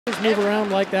Move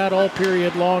around like that all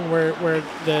period long, where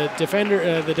the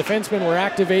defensemen were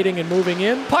activating and moving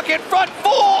in. Puck in front,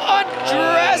 Foll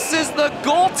undresses the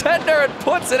goaltender and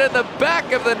puts it in the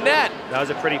back of the net. That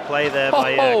was a pretty play there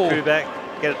by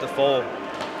Kubek. Get it to Foll.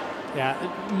 Yeah,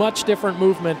 much different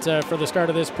movement for the start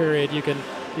of this period. You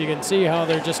can see how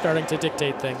they're just starting to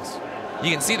dictate things. You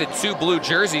can see the two blue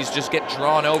jerseys just get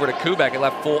drawn over to Kubek and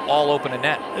left Foll all open in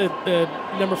net.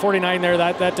 Number 49 there,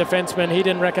 that defenseman, he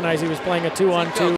didn't recognize he was playing a 2-on-2.